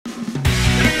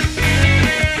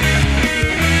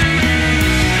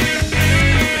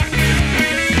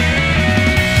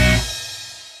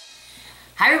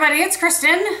everybody, it's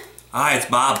Kristin. Hi, it's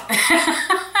Bob. And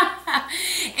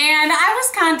I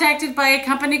was contacted by a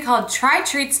company called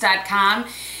TryTreats.com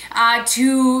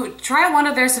to try one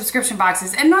of their subscription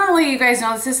boxes. And normally, you guys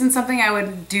know this isn't something I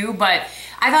would do, but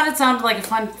I thought it sounded like a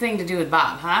fun thing to do with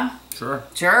Bob, huh? Sure.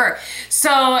 Sure.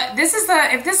 So if this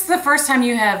is the first time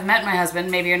you have met my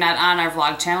husband, maybe you're not on our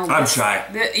vlog channel. I'm shy.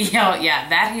 Yeah,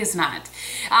 that he is not.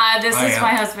 This is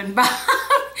my husband, Bob.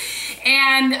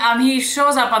 And he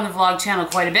shows up on the vlog channel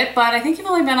quite a bit, but I think you've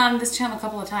only been on this channel a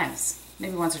couple of times.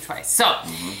 Maybe once or twice. So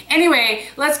anyway,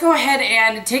 let's go ahead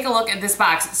and take a look at this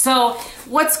box. So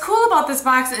what's cool about this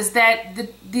box is that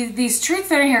these treats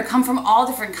that are in here come from all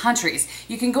different countries.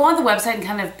 You can go on the website and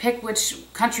kind of pick which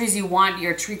countries you want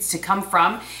your treats to come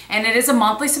from. And it is a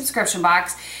monthly subscription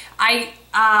box. I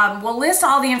will list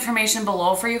all the information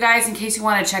below for you guys in case you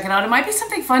want to check it out. It might be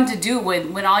something fun to do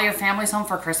when all your family's home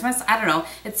for Christmas. I don't know.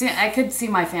 I could see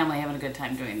my family having a good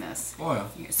time doing this. Oh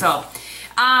yeah. So,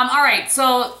 all right. So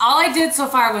all I did so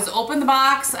far was open the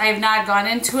box. I have not gone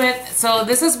into it. So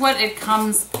this is what it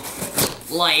comes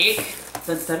like.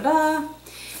 Da-da-da.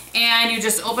 And you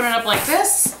just open it up like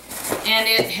this, and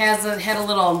it had a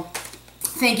little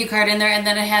thank you card in there, and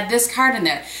then it had this card in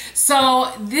there.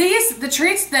 So the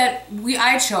treats that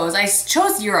I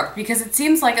chose Europe because it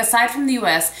seems like aside from the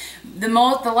US, the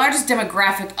largest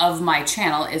demographic of my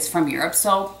channel is from Europe.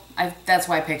 So that's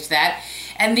why I picked that.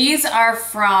 And these are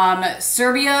from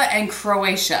Serbia and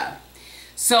Croatia.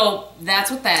 So that's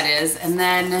what that is. And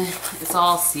then it's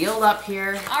all sealed up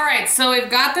here. All right, so we've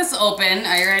got this open.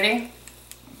 Are you ready?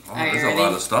 Oh, there's a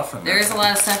lot of stuff in there. There is a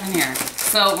lot of stuff in here.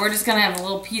 So we're just gonna have a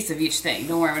little piece of each thing.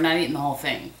 Don't worry, we're not eating the whole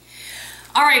thing.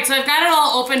 All right, so I've got it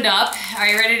all opened up. Are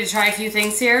you ready to try a few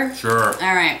things here? Sure.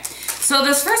 All right. So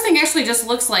this first thing actually just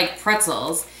looks like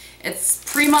pretzels. It's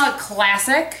Prima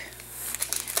Classic.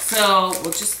 So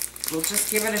we'll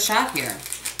just give it a shot here.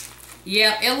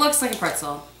 Yep, it looks like a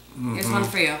pretzel. Here's one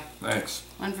for you. Thanks.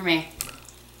 One for me.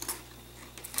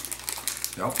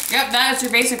 Yep. Yep, that is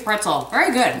your basic pretzel.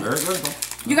 Very good. Very good.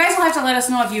 You guys will have to let us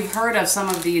know if you've heard of some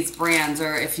of these brands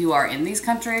or if you are in these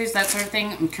countries, that sort of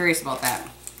thing. I'm curious about that.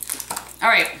 All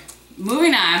right,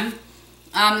 moving on.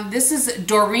 This is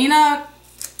Dorina.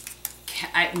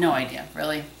 No idea,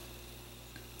 really.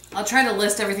 I'll try to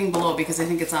list everything below because I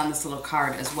think it's on this little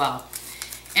card as well.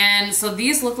 And so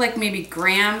these look like maybe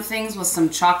graham things with some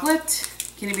chocolate.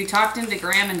 Can you be talked into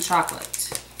graham and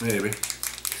chocolate? Maybe.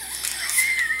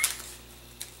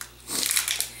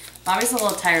 Bobby's a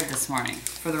little tired this morning,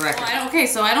 for the record. Okay,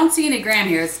 so I don't see any graham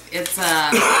here. It's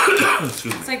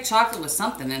like chocolate with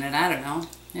something in it. I don't know.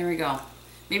 There we go.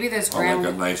 Maybe there's graham. Oh,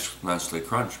 like a nice Nestle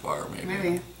Crunch bar, maybe.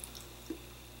 Maybe.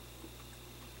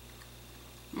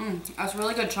 That's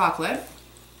really good chocolate.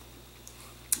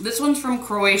 This one's from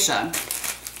Croatia.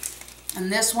 And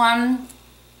this one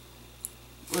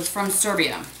was from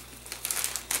Serbia.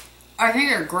 I think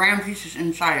there are graham pieces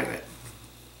inside of it.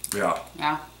 Yeah.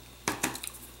 Yeah.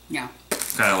 Yeah.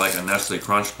 Kind of like a Nestle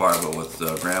Crunch bar, but with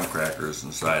graham crackers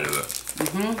inside of it.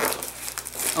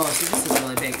 Oh, see, this is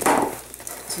really big.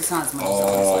 So it's not as much as it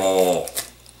looks like.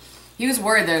 He was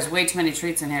worried there's way too many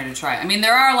treats in here to try. I mean,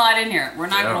 there are a lot in here. We're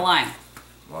not going to lie.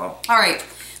 Wow. All right.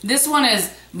 This one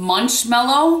is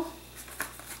Munchmello.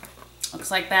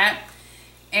 Looks like that.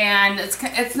 And it's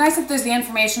nice that there's the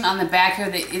information on the back here.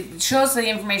 It shows the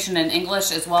information in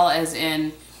English as well as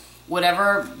in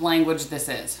whatever language this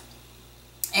is.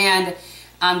 And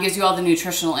gives you all the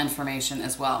nutritional information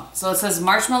as well. So it says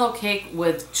marshmallow cake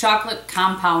with chocolate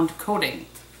compound coating.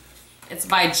 It's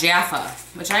by Jaffa,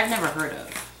 which I've never heard of.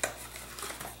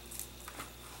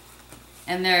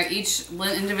 And they're each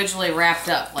individually wrapped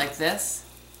up like this.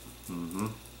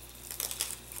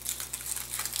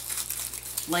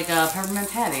 Like a peppermint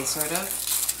patty, sort of.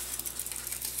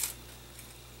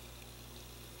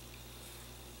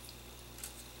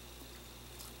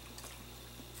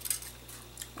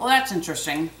 Well, that's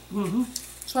interesting.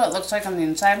 That's what it looks like on the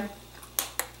inside.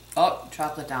 Oh,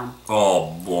 chocolate down.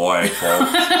 Oh boy,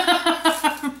 folks.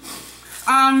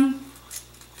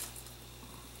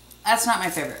 That's not my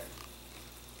favorite.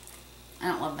 I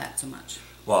don't love that so much.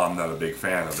 Well, I'm not a big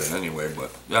fan of it anyway,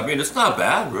 but I mean, it's not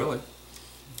bad, really.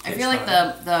 I feel like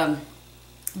the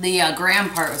graham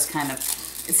part was kind of...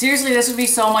 Seriously, this would be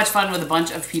so much fun with a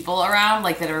bunch of people around,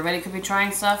 like that everybody could be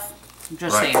trying stuff. I'm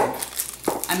just saying.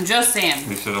 I'm just saying.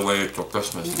 You should have waited till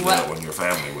Christmas to do it when your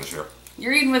family was here.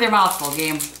 You're eating with your mouth full,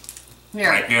 Game.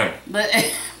 Here. I can.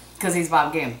 Because he's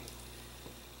Bob Game.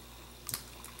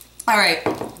 Alright,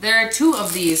 there are two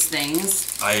of these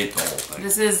things. I ate the whole thing.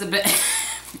 This is a bit...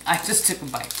 I just took a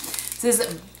bite. This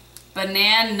is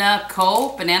Banana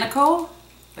Co. I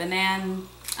don't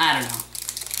know.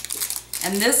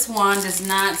 And this one does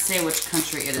not say which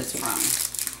country it is from.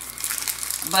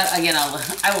 But again,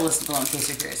 I will list it below in case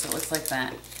you're curious. So it looks like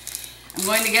that. I'm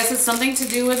going to guess it's something to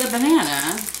do with a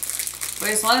banana. But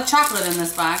there's a lot of chocolate in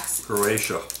this box.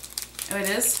 Croatia. Oh, it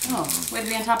is? Oh, way to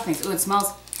be on top of things. Oh, it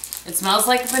smells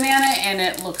like a banana and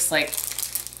it looks like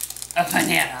a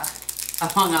banana,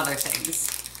 among other things.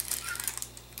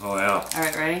 Oh, yeah. All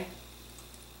right, ready?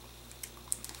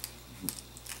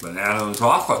 Banana and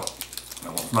chocolate.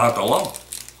 That one's not the low.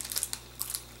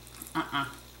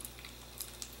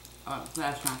 Oh,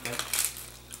 that's not good.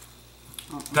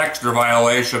 Texture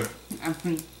violation.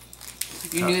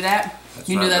 You knew that? That's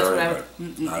You knew that's what I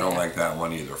good. would... I don't like that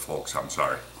one either, folks. I'm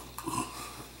sorry.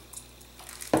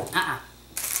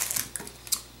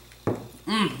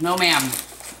 No ma'am.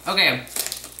 Okay.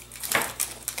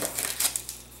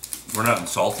 We're not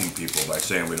insulting people by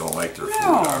saying we don't like their food,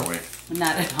 are we?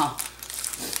 Not at all.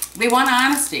 They want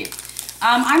honesty.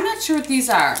 I'm not sure what these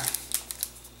are.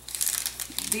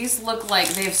 These look like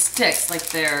they have sticks, like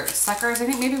they're suckers. I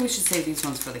think maybe we should save these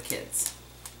ones for the kids.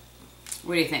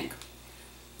 What do you think?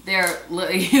 They're,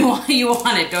 you want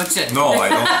it, don't you? No, I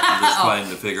don't. I'm just trying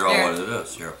to figure out what it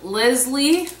is here.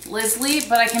 Leslie,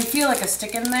 but I can feel like a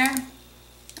stick in there.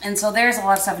 And so there's a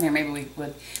lot of stuff in here. Maybe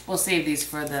we'll save these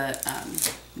for the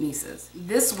nieces.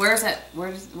 This, where's that?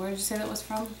 Where did you say that was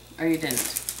from? Or you didn't?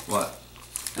 What?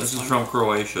 This is from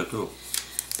Croatia too.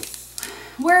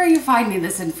 Where are you finding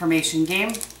this information,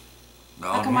 Game?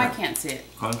 Down How come here. I can't see it?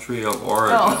 Country of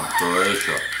origin,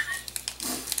 Croatia.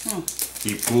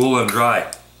 Keep cool and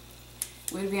dry.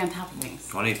 We'd be on top of things.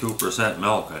 22%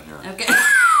 milk in here. Okay.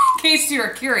 In case you were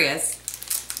curious.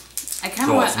 I kind of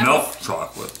So want... it's milk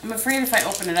chocolate. I'm afraid if I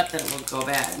open it up that it will go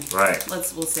bad. Right. We'll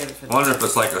save it for the... I wonder if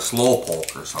it's like a slow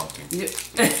poke or something.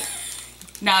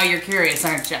 Now you're curious,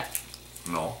 aren't you?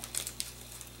 No.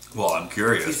 Well, I'm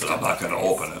curious, but I'm not going to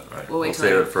open it. Right. We'll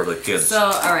save it for the kids. So,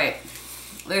 all right.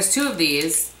 There's two of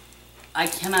these. I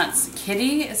cannot...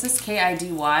 Kitty? Is this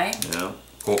K-I-D-Y? Yeah.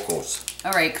 Cocos.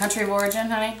 All right. Country of origin,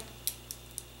 honey?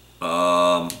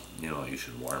 You know, you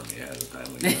should warn me ahead of time.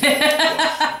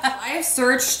 I have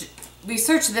searched... We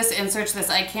searched this and searched this.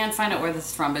 I can't find out where this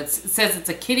is from, but it says it's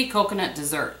a kitty coconut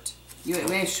dessert.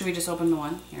 Should we just open the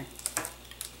one? Here.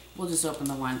 We'll just open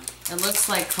the one. It looks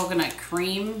like coconut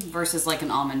cream versus like an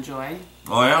almond joy.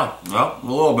 Oh, yeah. Well, a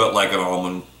little bit like an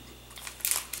almond.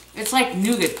 It's like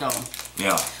nougat, though.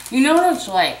 Yeah. You know what it's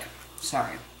like?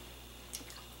 Sorry.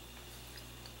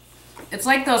 It's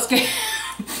like those...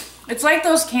 It's like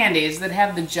those candies that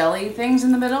have the jelly things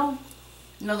in the middle.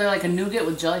 You know, they're like a nougat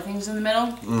with jelly things in the middle.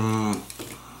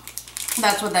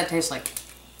 That's what that tastes like.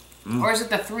 Or is it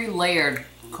the 3-layered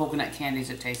coconut candies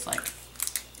it tastes like?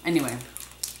 Anyway,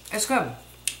 it's good.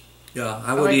 Yeah,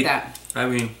 I would like eat that. I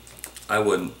mean, I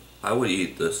wouldn't. I would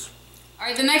eat this. All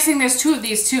right, the next thing, there's two of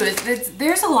these too.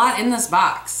 There's a lot in this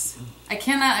box. I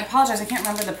apologize, I can't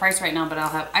remember the price right now, but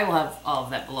I will have all of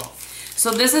that below.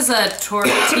 So this is a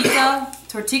tortilla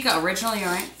original, you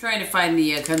alright? Trying to find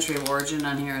the country of origin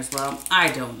on here as well. I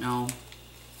don't know.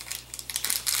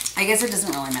 I guess it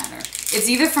doesn't really matter. It's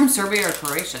either from Serbia or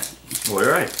Croatia. Well,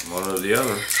 you're right. One or the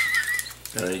other.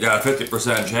 And you got a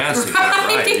 50% chance to get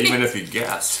it right, even if you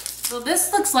guess. So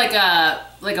this looks like a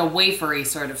wafery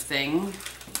sort of thing.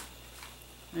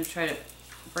 I'm gonna try to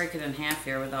break it in half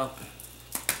here without...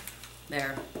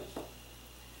 There.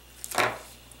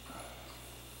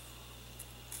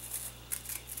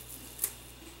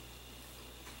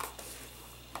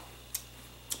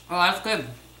 Oh, that's good.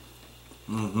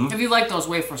 If you like those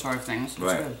wafer sort of things, it's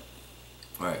good.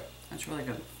 Right. That's really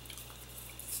good.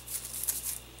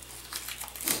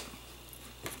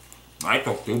 I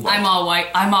took 2 bites. I'm all white.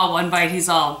 I'm all one bite. He's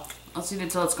all. I'll eat it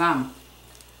till it's gone.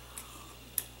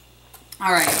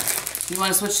 All right. You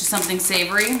want to switch to something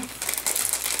savory?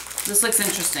 This looks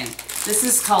interesting. This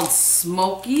is called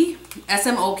Smoky,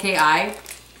 S-M-O-K-I,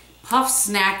 puff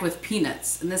snack with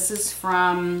peanuts. And this is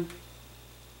from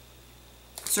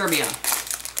Serbia.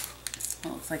 It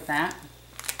looks like that.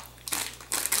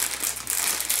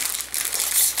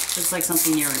 Looks like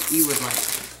something you would like.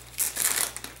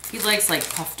 He likes like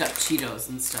puffed up Cheetos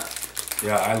and stuff.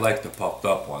 Yeah, I like the puffed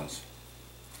up ones.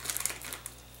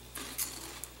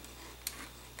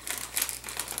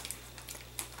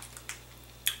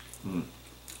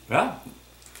 Yeah.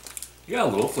 Yeah, a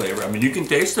little flavor. I mean, you can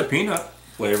taste the peanut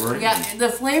flavor. Yeah, the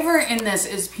flavor in this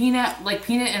is peanut, like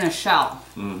peanut in a shell.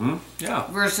 Yeah.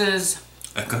 Versus...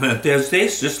 It kind of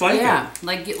tastes just like it. Yeah,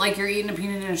 like you're eating a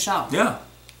peanut in a shell. Yeah.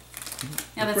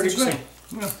 Yeah, that's pretty interesting.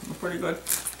 good. Yeah, they're pretty good.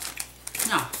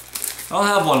 No. I'll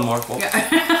have one more, folks. Yeah.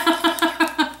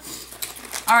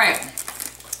 All right.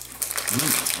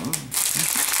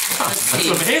 Let's That's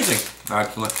see. amazing.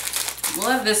 Excellent. We'll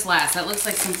have this last. That looks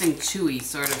like something chewy,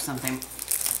 sort of something.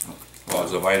 Well,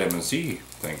 it's a vitamin C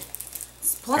thing.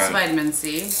 It's plus vitamin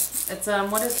C. It's,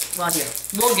 what is, well, here.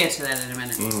 We'll get to that in a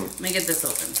minute. Let me get this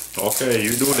open. Okay,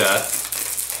 you do that.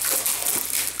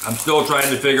 I'm still trying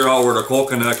to figure out where the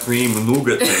coconut cream and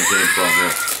nougat thing came from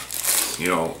here.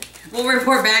 You know. We'll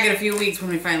report back in a few weeks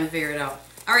when we finally figure it out.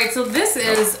 All right, so this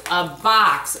is a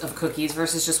box of cookies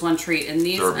versus just one treat, and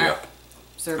these Serbia. are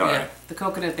Serbia. Right. The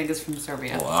coconut thing is from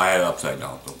Serbia. Well, I had it upside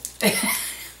down too.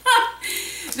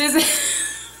 This is,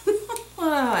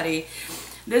 oh, honey.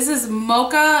 This is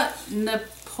mocha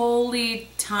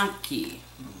napolitanki.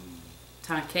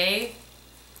 Tanki.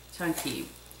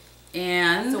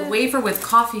 And it's a wafer with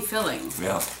coffee filling.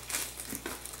 Yeah.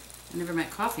 I never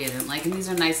met coffee I didn't like, and these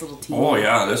are nice little teeny. Oh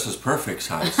yeah, this is perfect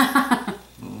size.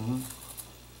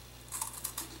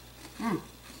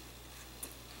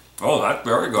 Oh, that's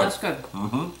very good. That's good.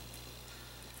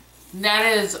 That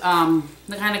is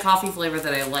the kind of coffee flavor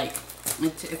that I like.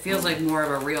 It feels like more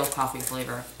of a real coffee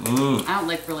flavor. I don't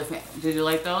like really. Did you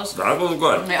like those? That was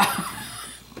good. Yeah.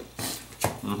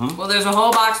 Well, there's a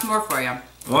whole box more for you.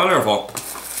 Wonderful.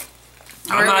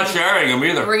 I'm not sharing them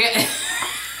either.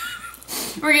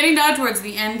 We're getting down towards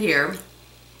the end here.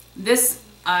 This,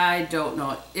 I don't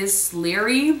know, is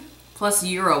Slurry plus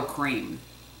Euro cream.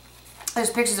 There's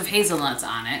pictures of hazelnuts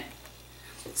on it.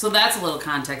 So that's a little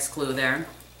context clue there.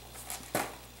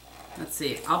 Let's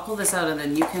see. I'll pull this out and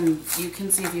then you can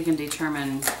see if you can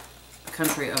determine the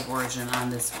country of origin on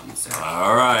this one, sir.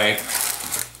 All right.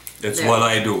 It's there. what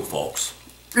I do, folks.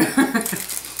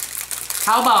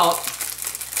 How about...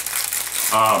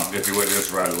 if you would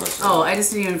just write a list. Oh, I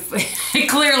just didn't even... It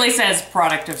clearly says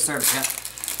product of Serbia.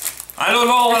 I don't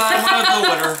know what I'm going to do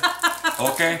with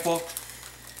her. Okay, folks?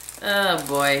 Oh,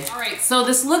 boy. All right, so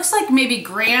this looks like maybe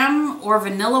graham or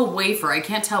vanilla wafer. I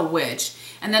can't tell which.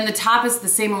 And then the top is the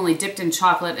same, only dipped in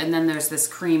chocolate, and then there's this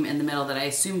cream in the middle that I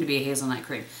assume to be a hazelnut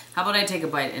cream. How about I take a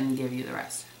bite and give you the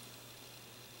rest?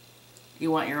 You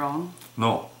want your own?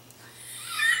 No.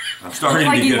 I'm starting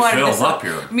to get filled up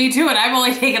here. Me too, and I've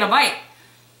only taken a bite.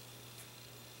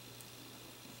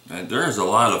 And there's a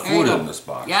lot of food in this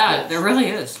box. Yeah, folks. there really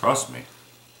is. Trust me.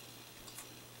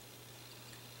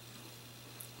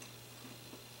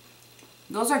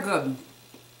 Those are good.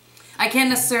 I can't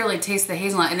necessarily taste the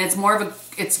hazelnut, and it's more of a,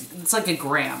 it's like a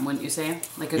graham, wouldn't you say?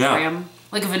 Like a graham,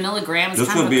 like a vanilla graham.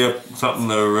 This would be something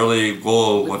to really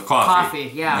go with coffee.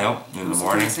 Coffee, yeah. Yep, in the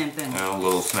morning. Same thing. You know, a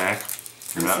little snack.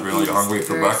 You're not really hungry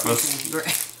for breakfast.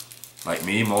 Like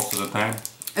me most of the time.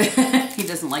 He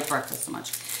doesn't like breakfast so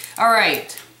much. All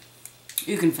right.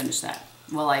 You can finish that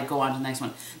while I go on to the next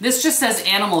one. This just says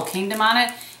Animal Kingdom on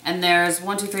it, and there's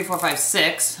 1, 2, 3, 4, 5,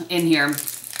 6 in here.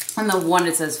 And the one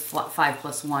it says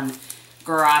 5+1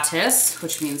 gratis,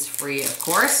 which means free, of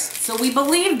course. So we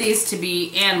believe these to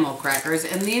be animal crackers,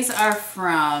 and these are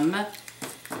from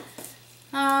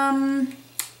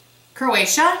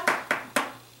Croatia.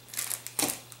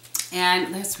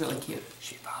 And that's really cute.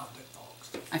 She found it,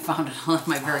 folks. I found it on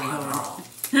my very own.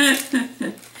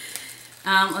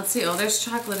 Let's see. Oh, there's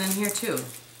chocolate in here too.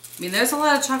 I mean, there's a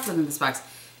lot of chocolate in this box.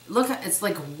 Look, it's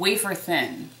like wafer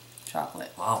thin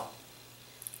chocolate. Wow.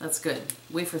 That's good.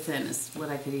 Wafer thin is what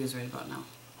I could use right about now.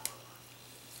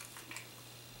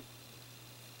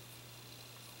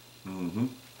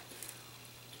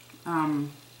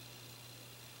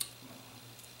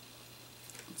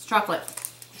 It's chocolate.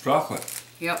 It's chocolate.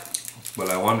 Yep. But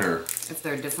I wonder. If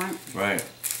they're different. Right.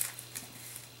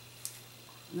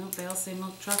 Nope, they all say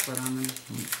milk chocolate on them.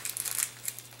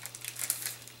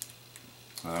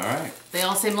 All right. They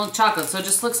all say milk chocolate, so it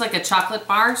just looks like a chocolate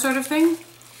bar sort of thing.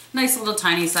 Nice little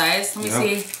tiny size. Let me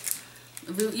see.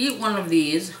 If you eat one of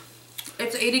these,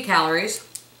 it's 80 calories,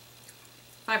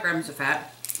 5 grams of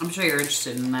fat. I'm sure you're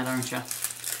interested in that, aren't you?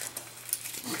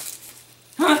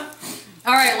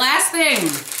 All right, last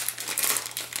thing.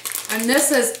 And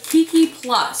this is Kiki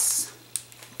Plus.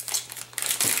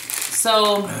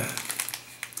 So,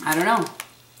 I don't know.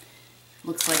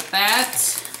 Looks like that.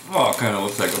 Well, it kind of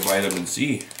looks like a vitamin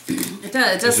C. It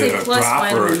does. It does say plus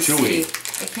vitamin C.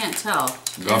 I can't tell.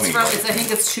 Gummy. I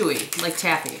think it's chewy, like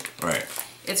taffy. Right.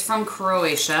 It's from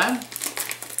Croatia.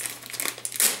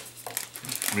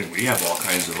 I mean, we have all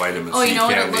kinds of vitamin C. Oh, you know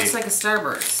what? It looks like a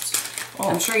Starburst. Oh.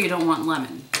 I'm sure you don't want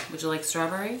lemon. Would you like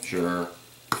strawberry? Sure.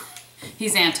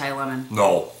 He's anti-lemon.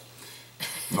 No.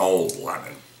 No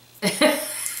lemon.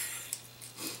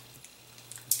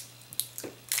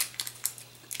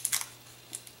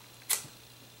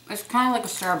 It's kind of like a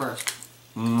Starburst.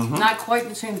 Not quite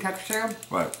the same texture.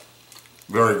 Right.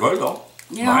 Very good though.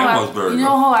 You know Mine was very good. You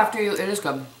know how after you, it is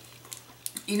good.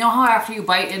 You know how after you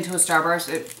bite into a Starburst,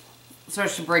 it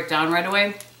starts to break down right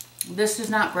away. This does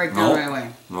not break down right away.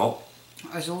 Nope.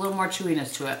 There's a little more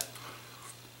chewiness to it.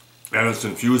 And it's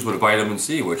infused with vitamin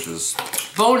C, which is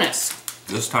bonus.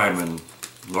 This time in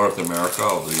North America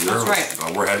of the year, that's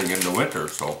right. We're heading into winter,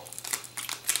 so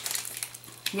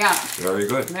yeah. Very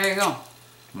good. There you go.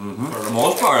 For the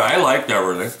most part, I liked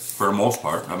everything. For the most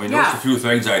part. I mean, there's a few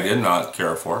things I did not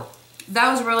care for. That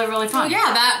was really, really fun. Oh,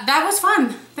 yeah, that was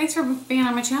fun. Thanks for being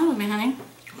on my channel with me, honey.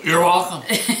 You're welcome.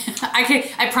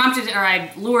 I prompted, or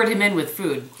I lured him in with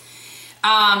food.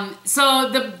 So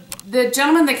the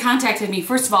gentleman that contacted me,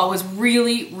 first of all, was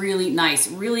really, really nice,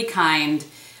 really kind.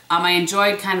 I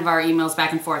enjoyed kind of our emails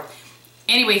back and forth.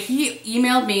 Anyway, he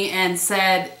emailed me and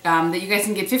said that you guys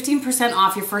can get 15%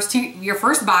 off your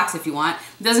first box if you want.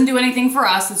 It doesn't do anything for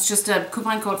us. It's just a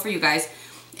coupon code for you guys.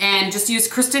 And just use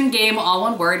Kristin Gehm, all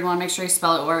one word. You want to make sure you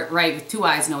spell it right with 2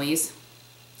 I's, no E's.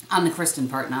 On the Kristin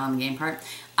part, not on the game part.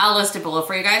 I'll list it below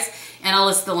for you guys, and I'll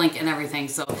list the link and everything.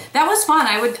 So that was fun.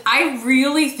 I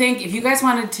really think if you guys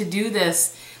wanted to do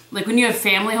this, like when you have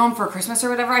family home for Christmas or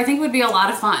whatever, I think it would be a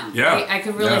lot of fun. Yeah. I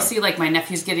could really see like my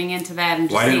nephews getting into that and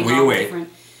just Why didn't we wait?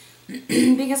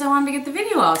 Because I wanted to get the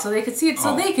video out so they could see it,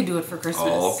 so they could do it for Christmas.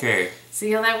 Oh, okay.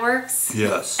 See how that works?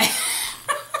 Yes.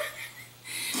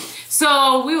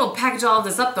 So we will package all of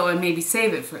this up though and maybe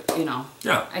save it for, you know.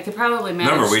 Yeah. I could probably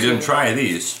manage. Remember, we didn't try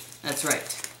these. That's right.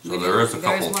 So there is a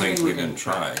couple things we didn't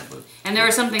try. But and there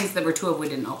are some things that were 2 of we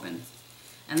didn't open.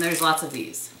 And there's lots of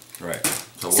these. Right.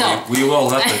 So we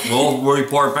will we'll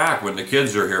report back when the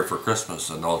kids are here for Christmas,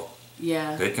 and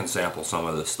they can sample some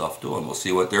of this stuff too, and we'll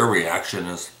see what their reaction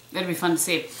is. That'd be fun to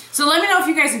see. So let me know if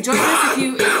you guys enjoyed this.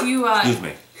 If you excuse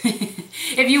me.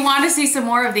 If you want to see some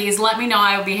more of these, let me know.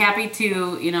 I would be happy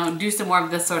to, do some more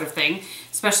of this sort of thing,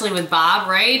 especially with Bob,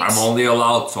 right? I'm only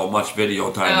allowed so much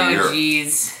video time a year. Oh,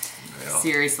 jeez. Yeah.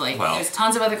 Seriously. Well, there's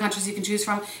tons of other countries you can choose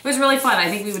from. It was really fun. I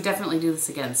think we would definitely do this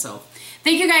again. So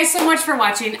thank you guys so much for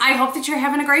watching. I hope that you're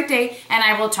having a great day, and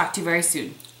I will talk to you very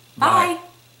soon. Bye.